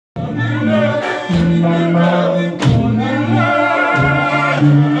Bang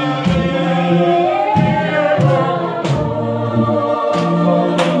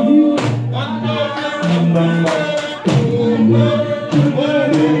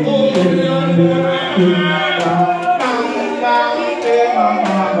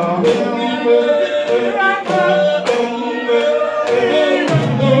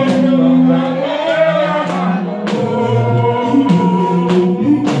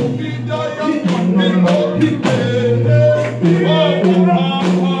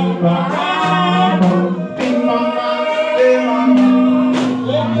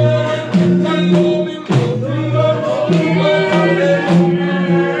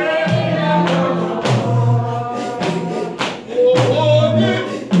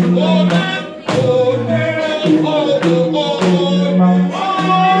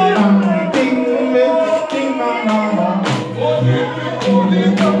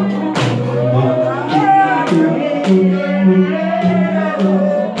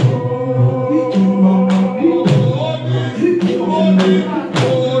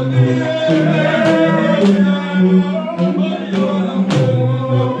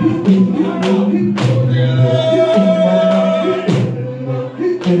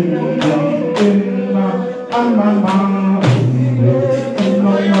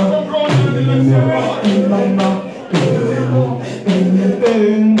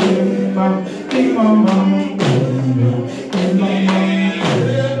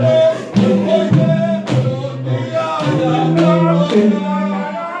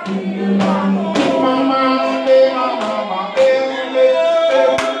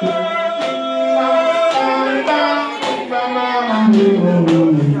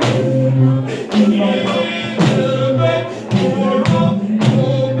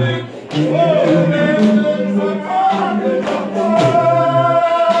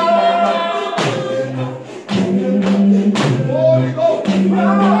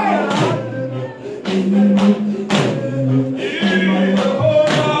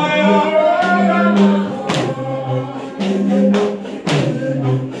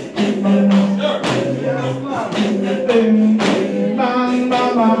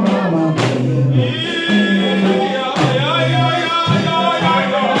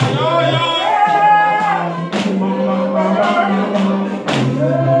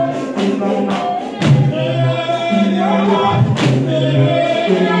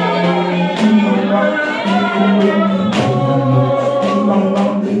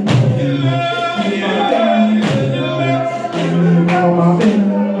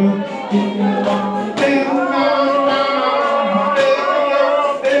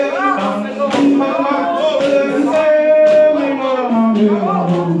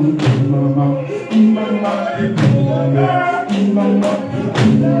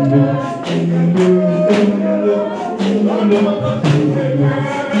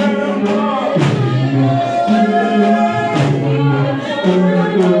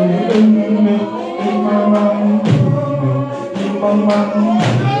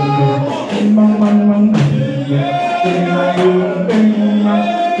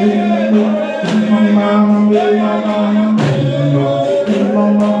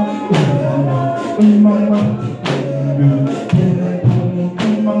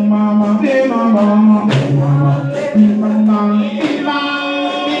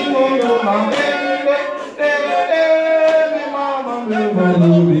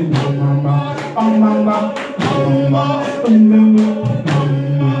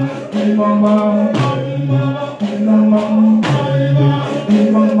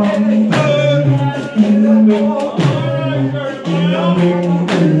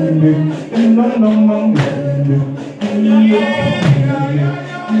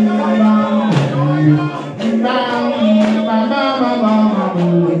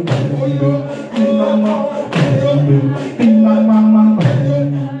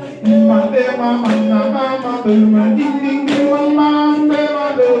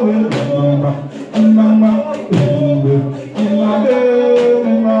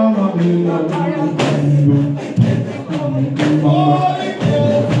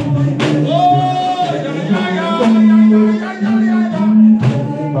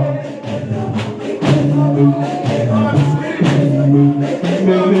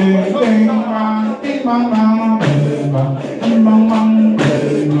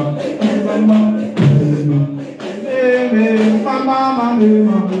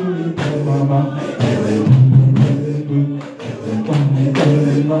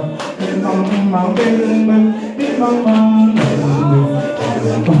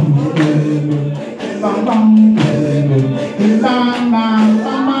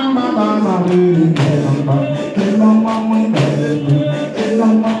bang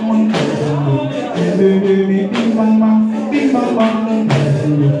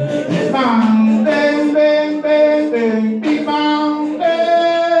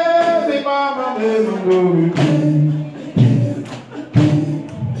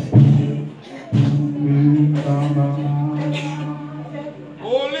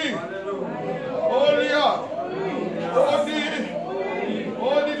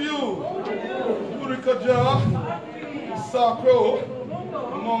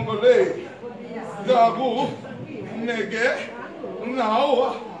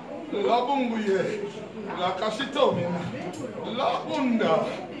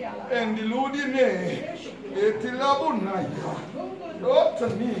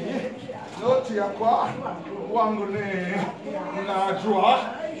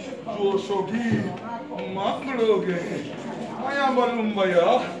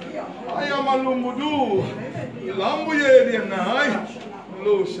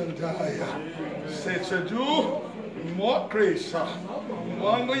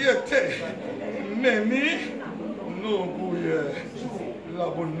Mango yete, memi, no buye,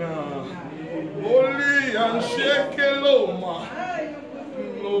 labuna, oli and shake loma,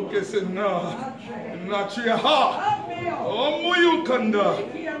 no kesena, nachiha, omuyu kanda,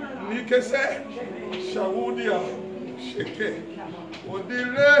 nikese, shawudia, shake,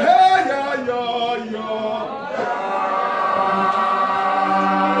 odile, ya.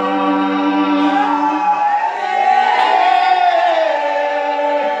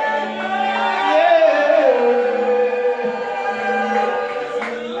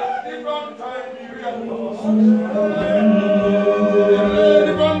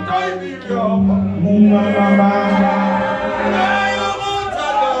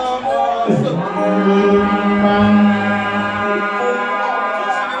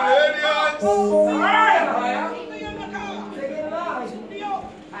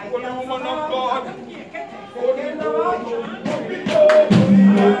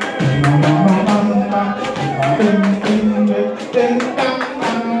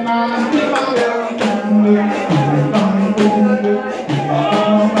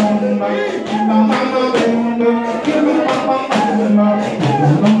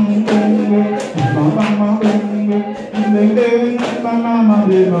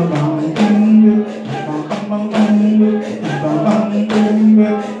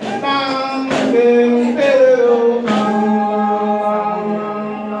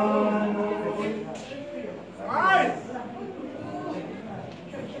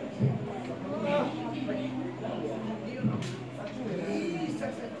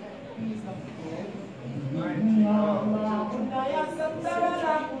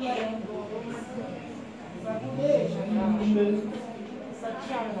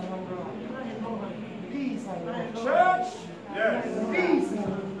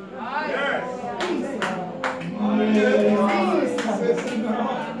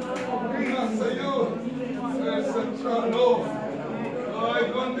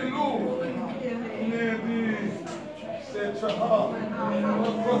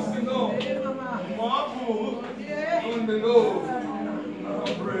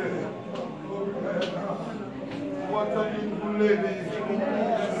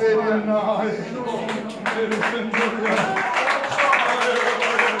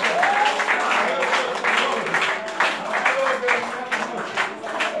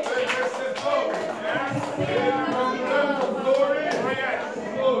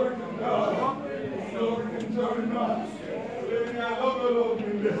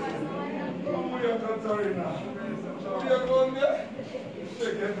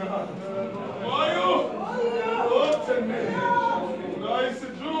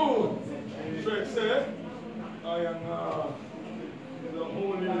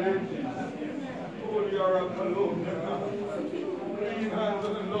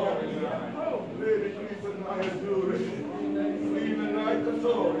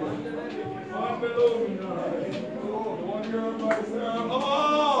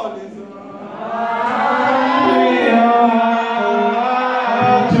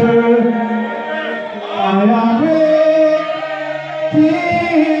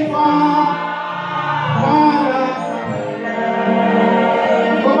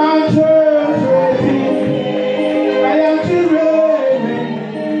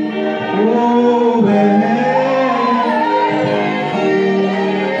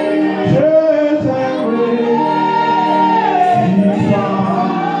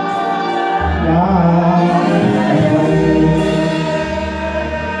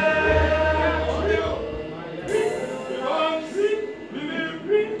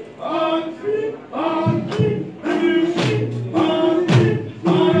 Country.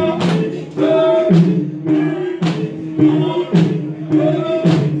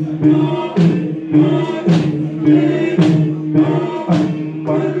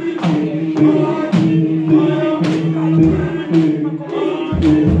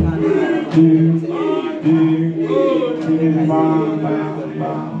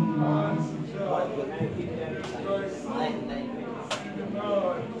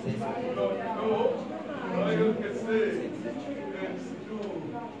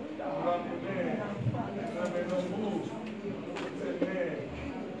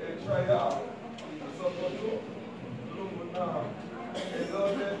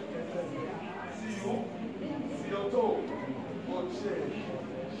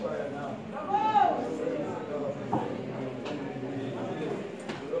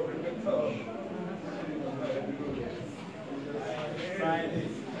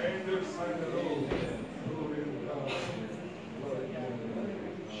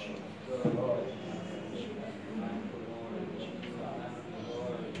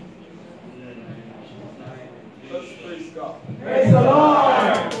 Praise the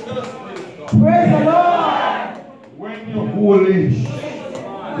Lord. Praise the Lord. When you're holy,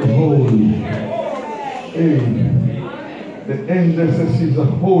 you're holy. Hey, the angel says she's a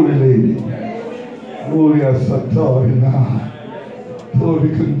holy lady. Holy as Satori now. Tori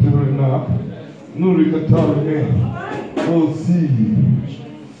can do it now. Nuri Katari. Oh,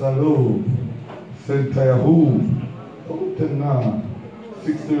 see. Salo. Sentayahu. Otena.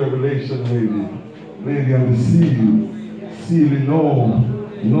 60 Revelation lady. Lady on the seal. Sealing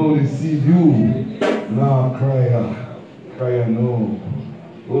no deceive you. Now cry no.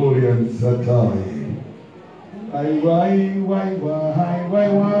 Holy and Satai. Why.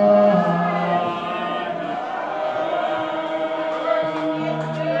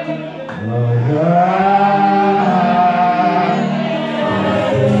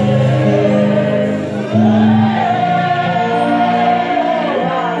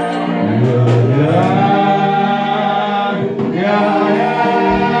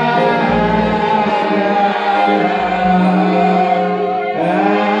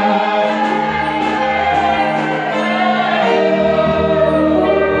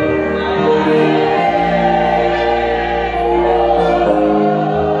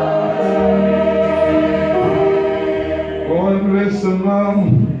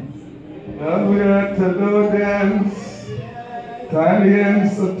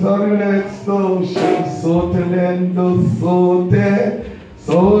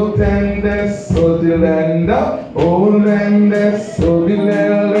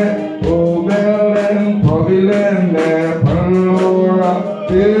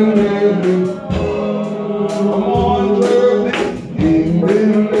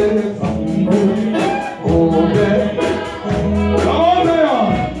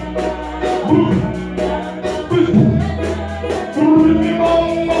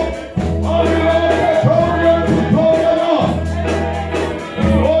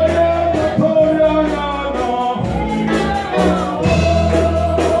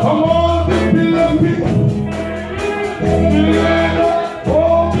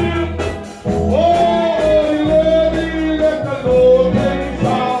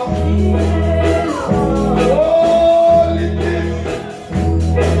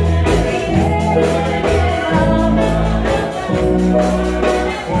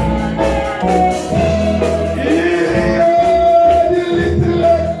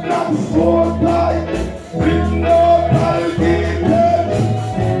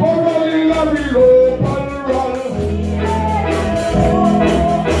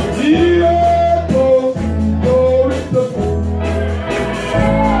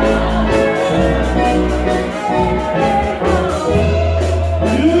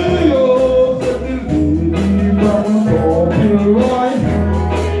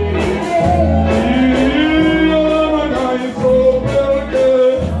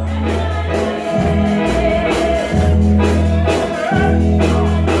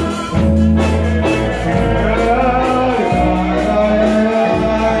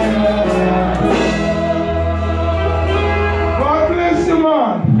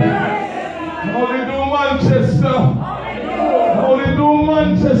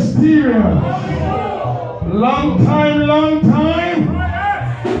 Long time.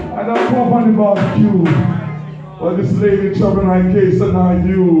 I don't come on the barbecue. But this lady trouble my case and I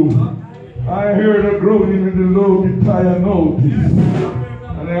do. I heard her groaning in the low guitar notice.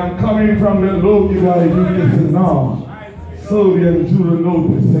 And I am coming from the low guitar you now. So we have to the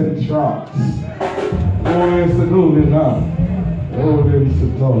notice and tracks. Oh, yes, the low now. Oh, them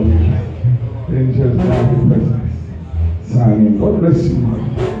so tall. Angels now in presence. Signing. God bless you,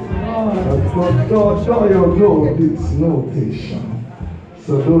 man. God, show your Lord its notation.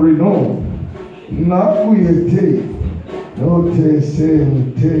 So do we know? Not we take. No te se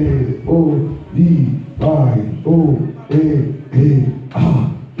te o di by o e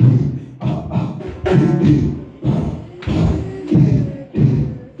a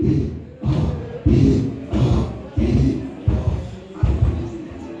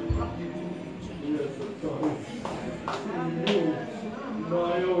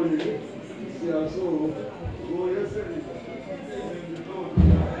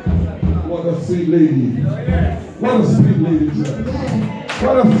What a sweet lady. What a sweet lady.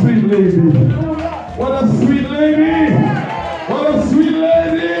 What a sweet lady. What a sweet lady. What a sweet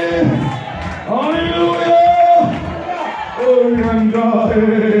lady. Hallelujah. Oh, and God.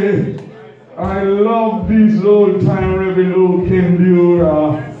 I love these old time Revolution Kendura.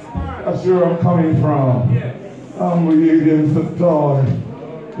 That's where I'm coming from. I'm against the toy.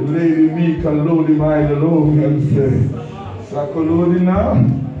 The lady Mika Lodi my the Lord and say, Sakolodi now,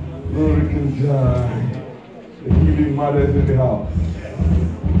 Lord can die. The healing mother is in the house.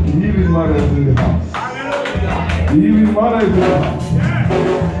 The healing mother is in the house. The healing mother is in the house.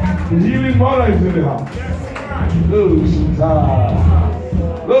 The healing mother is in the house. Glory to God.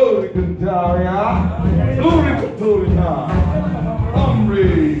 Glory to God. Glory to God.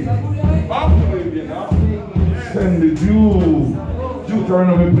 Hungry. You know. Send the Jew. Jew to run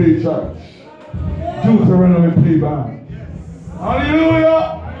on me play church. Jew to run on me play band. Hallelujah.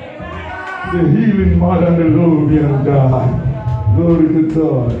 The healing mother and the Lord and God. Glory to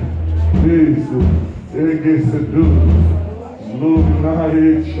God. This it gets to do. Lord na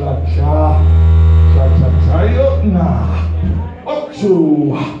cha yo na. Ocho.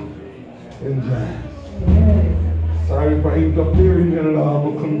 And sorry for interfering in love,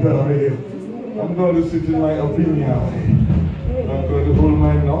 but I'm going to sit in my opinion. I'm going to hold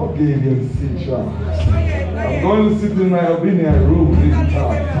my Norwegian teacher. I'm going to sit in my opinion room this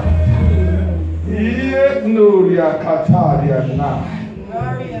time. Yet no dia kataria na.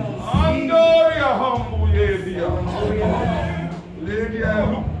 Andoria humble lady. Lady, I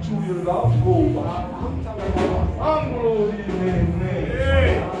look to your love over. Humble name.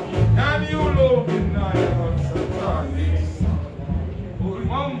 And you love me now on Saturdays. Oh,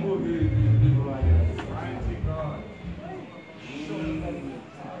 humble lady. Mighty God.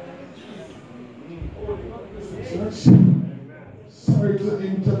 Sorry to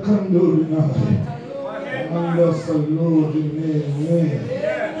intercondole now. And that's the Lord in name.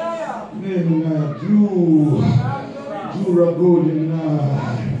 Name now, Jura golden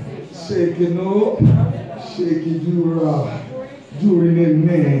now. Shake it up, shake it, Jura. Jura in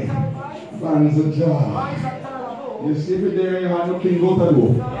name. Bands of jar. You see it there, you have no king go to go.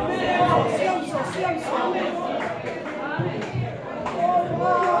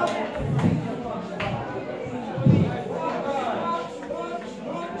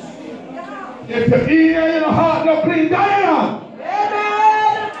 If your ear in your heart no clean, Diana.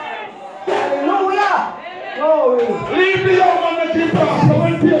 Amen. Hallelujah. Glory. Leave the young one that you cross. So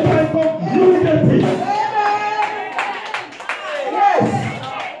when your time comes, you get it. Amen. Yes.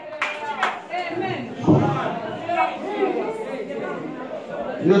 Amen.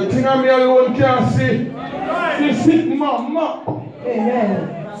 You think of me alone can't see. You sick mama. Amen.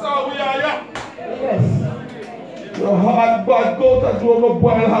 So we are here. Yes. Your heart bad go to over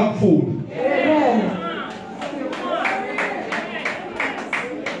boil hot food. Amen.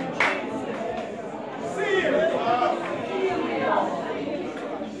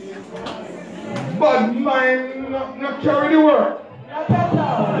 Bad mind not carry the work.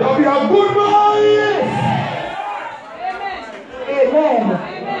 Not You have a good mind. Amen.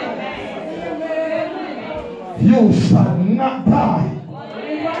 You shall not die.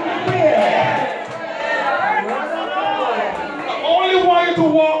 I only want you to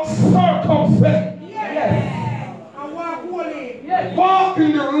walk circumspect. Yes. And walk holy. Yes. Walk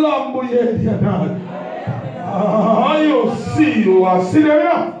in the Lambo, yeah. You see, you are sitting there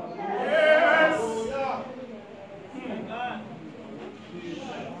now.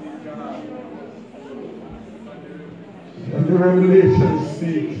 And the revelation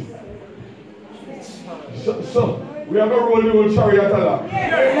speaks. So we are going to roll the old chariot along.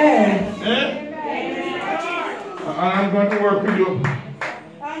 Amen. And I'm going to work with you.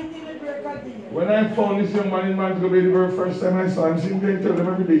 When I found this young man in Manitoba the very first time I saw him, I'm going to tell him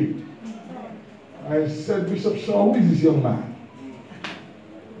every day. I said, Bishop Shaw, who is this young man?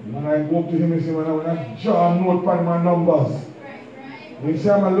 When I go up to him and say, when I draw a note on my numbers, he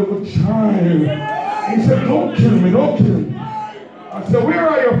said, I'm a little child. He said, don't kill me, don't kill me. I said, where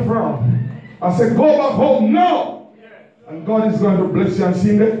are you from? I said, go back home now. And God is going to bless you and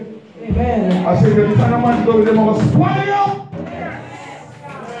see that. Amen. I said, the time I'm going to go with them, I'm going to spoil you.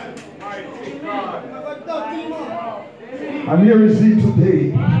 And here is he today.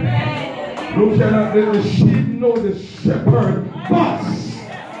 You cannot let the sheep know the shepherd boss.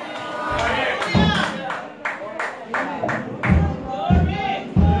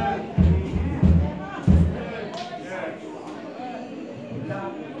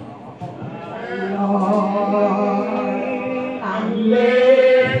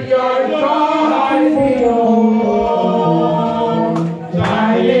 Let your joy be known,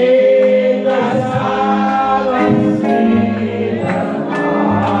 shining the sun sweet and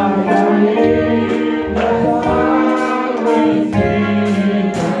shining the sun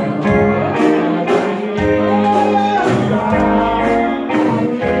sweet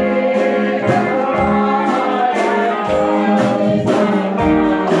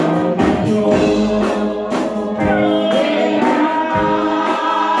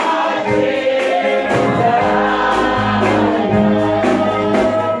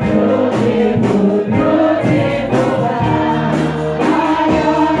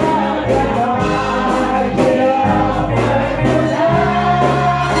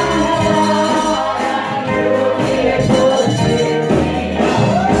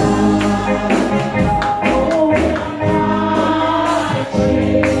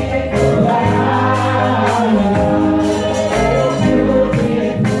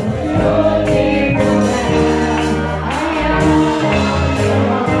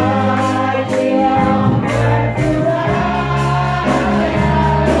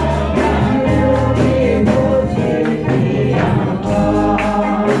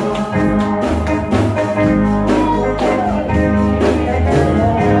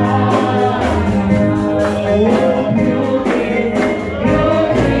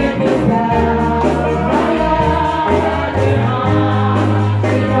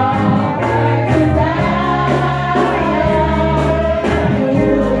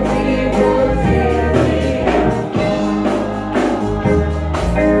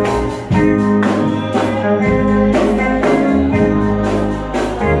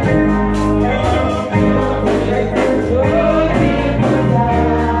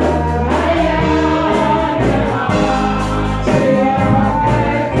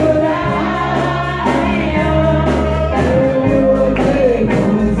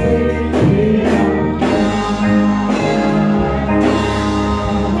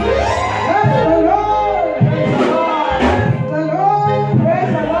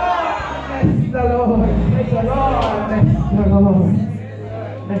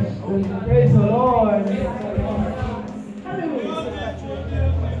Praise the Lord.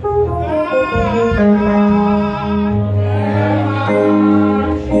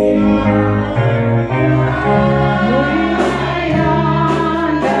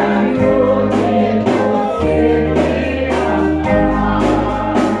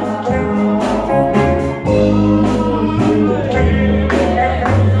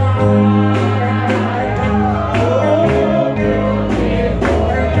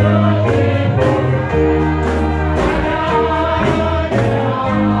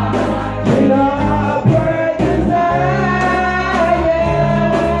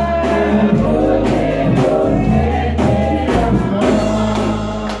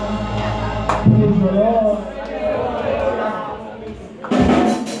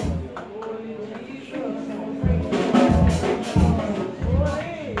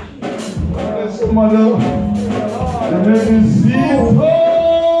 Mother, the name is Zero.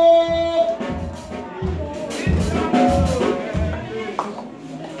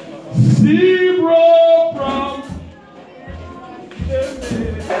 Zero from.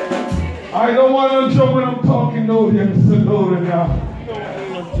 I don't want to jump when I'm talking to audience now.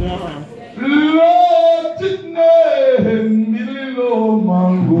 Lord, name, Mililo,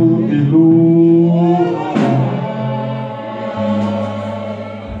 Mango, Ilo.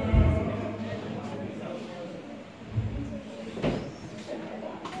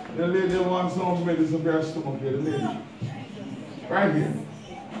 The lady wants some medicine for her stomach here, the lady. Right here.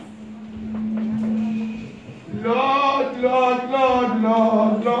 Lord, Lord, Lord,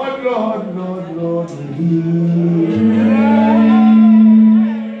 Lord, Lord, Lord, Lord, Lord.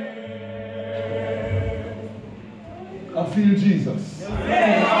 I feel Jesus.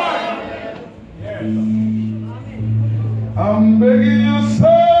 I'm begging you,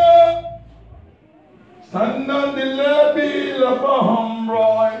 sir. Stand on the levee of a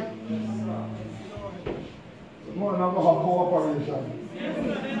Roy. Come on, I'm going to have cooperation.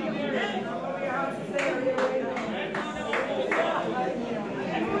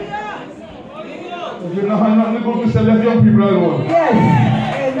 If you don't have nothing to go to say, let young people alone.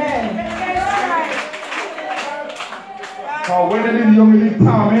 Yes. Amen. So when they need young, they need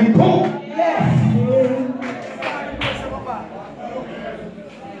time and cool. Yes.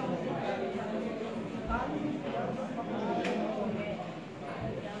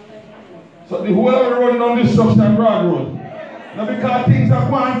 So the whole of the road on destruction Broad Road. Now because things are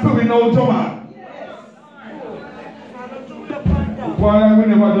going to be no German. Why we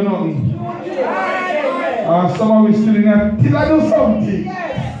never do nothing. Some of us still in there till I do something.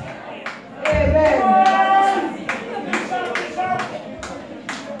 Amen.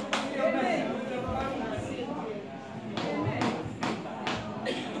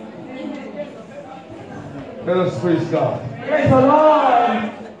 Let us praise God. Praise the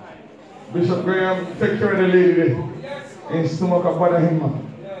Lord. Bishop Graham, take care of the lady in stomach of bother him. Bye,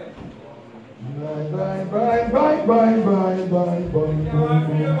 bye, bye, bye, bye, bye, bye, bye, bye.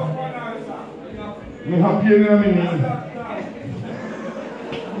 Me happy in a minute.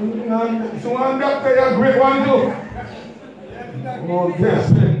 So one doctor, you great one too. Oh,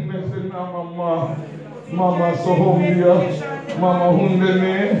 blessing, mama. Mama so hungry. Mama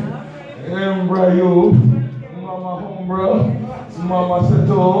hundeme. Embryo. Mama humbra. Mama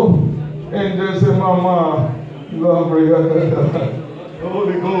seto. Angel say mama. Glory.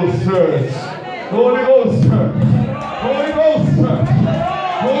 Holy Ghost Church. Holy Ghost Church. Holy Ghost Church.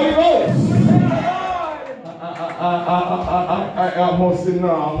 Holy Ghost. I must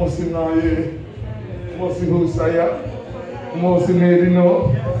now, yeah. Must Husaya. Must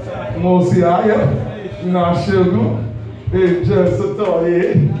Medino. Must Aya. Nashagu. Just a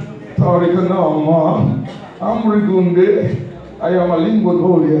toy. Tarika Nama. I'm Rigunde. I am a limbo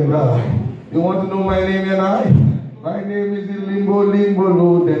holy and I. You want to know my name and I? My name is Limbo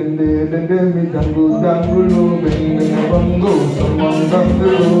Lo, then me dango, then bango, someone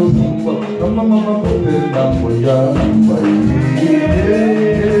dango, mama put it down for ya.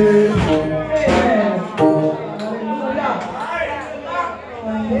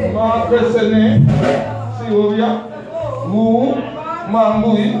 Ma presene, Sylvia, Moo,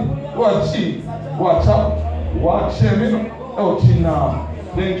 Mambui, Wachi, Wacha, Wachemi, Ochina.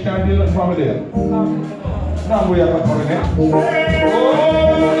 Then can deal with family there. Now we are coming in.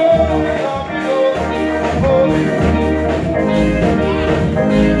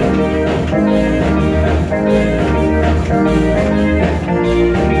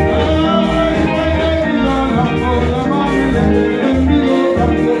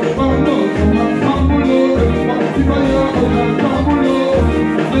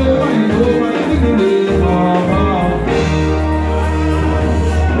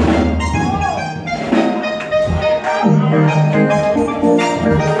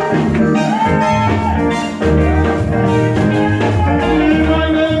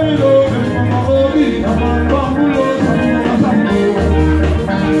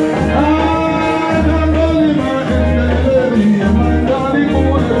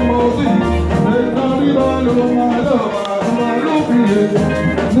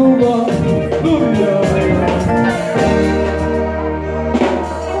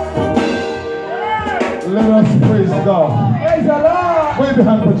 Let us praise God. Praise the Lord. Wave your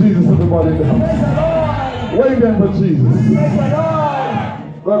hand for Jesus, everybody in the house. Praise the Lord. Wave your hand for Jesus. Praise the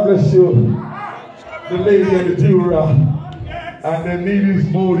Lord. God bless you. The lady and the Dura. And the needy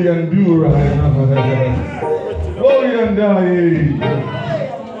body and Dura. Glory and die.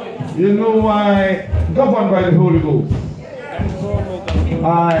 You know why? Governed by the Holy Ghost.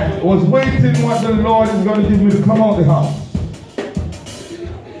 I was waiting what the Lord is going to give me to come out of the house.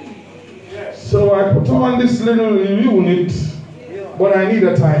 So I put on this little unit, but I need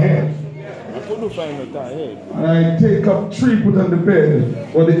a tie head. I couldn't find a tie head. And I take up 3, put on the bed,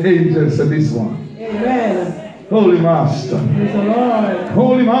 for the angels said this one. Amen. Holy Master. Praise the Lord.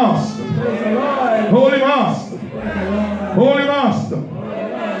 Holy Master. Praise the Lord. Holy Master. Praise the Lord. Holy Master.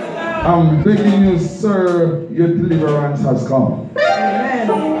 I'm begging you, sir, your deliverance has come. Amen.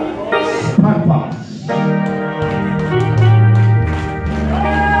 Stand fast.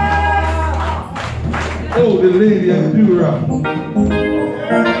 Oh, the lady and Dura.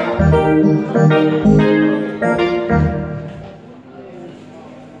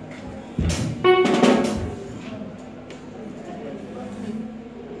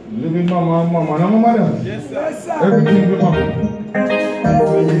 Living mama, no mama. Yes, sir. Everything with mama.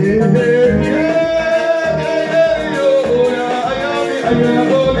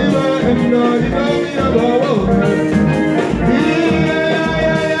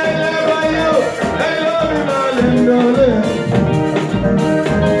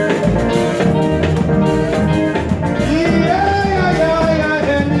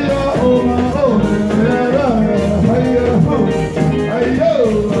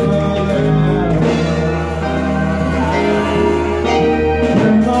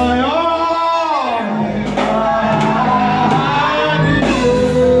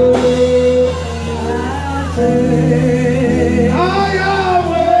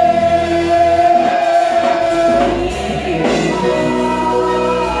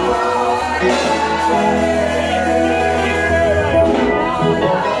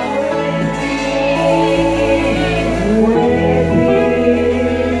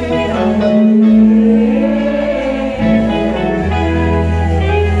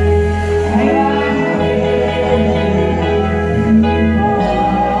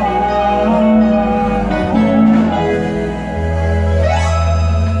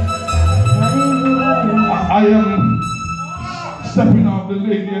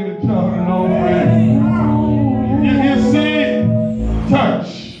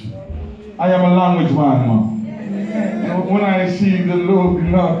 I am a language man, man. So when I see the Lord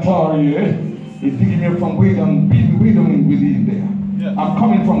not tarry, it takes me from way down within there. Yeah. I'm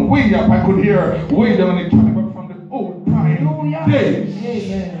coming from way up. I could hear way down in Canada from the old time days.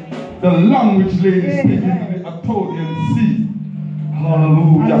 Amen. The language lady speaking in the Attodian Sea.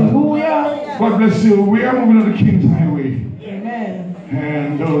 Hallelujah. Hallelujah. God bless you. We are moving on the King's Highway. Amen.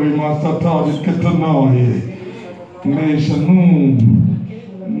 And we must have taught it to know it. Nation,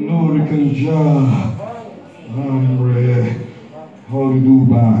 no, we can job. Holy do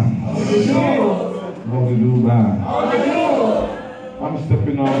band. Holy do band. I'm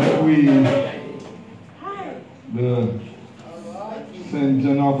stepping on the St.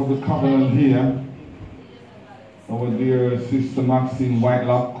 John Ark of the Covenant here. Our dear sister Maxine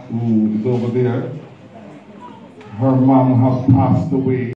Whitelock, who is over there. Her mom has passed away.